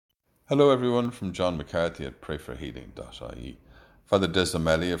Hello everyone from John McCarthy at prayforhealing.ie. Father Des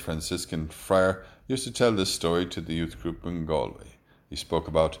O'Malley, a Franciscan friar, used to tell this story to the youth group in Galway. He spoke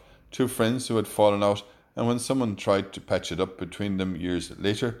about two friends who had fallen out, and when someone tried to patch it up between them years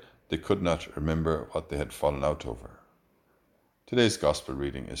later, they could not remember what they had fallen out over. Today's Gospel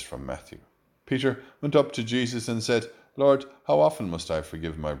reading is from Matthew. Peter went up to Jesus and said, "Lord, how often must I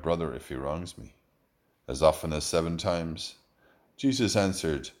forgive my brother if he wrongs me? As often as 7 times?" Jesus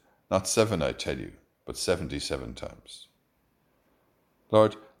answered, "Not 7, I tell you, but 77 times.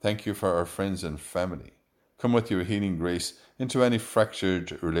 Lord, thank you for our friends and family. Come with your healing grace into any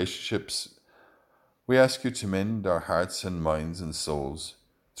fractured relationships. We ask you to mend our hearts and minds and souls.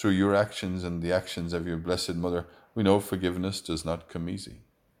 Through your actions and the actions of your Blessed Mother, we know forgiveness does not come easy.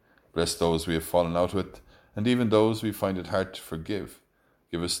 Bless those we have fallen out with, and even those we find it hard to forgive.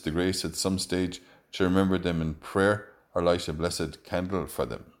 Give us the grace at some stage to remember them in prayer or light a blessed candle for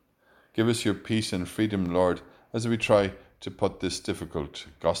them. Give us your peace and freedom, Lord, as we try to put this difficult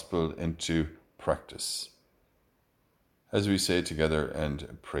gospel into practice. As we say together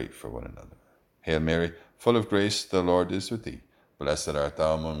and pray for one another. Hail Mary, full of grace, the Lord is with thee. Blessed art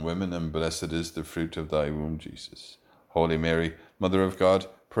thou among women, and blessed is the fruit of thy womb, Jesus. Holy Mary, Mother of God,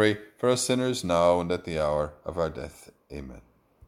 pray for us sinners now and at the hour of our death. Amen.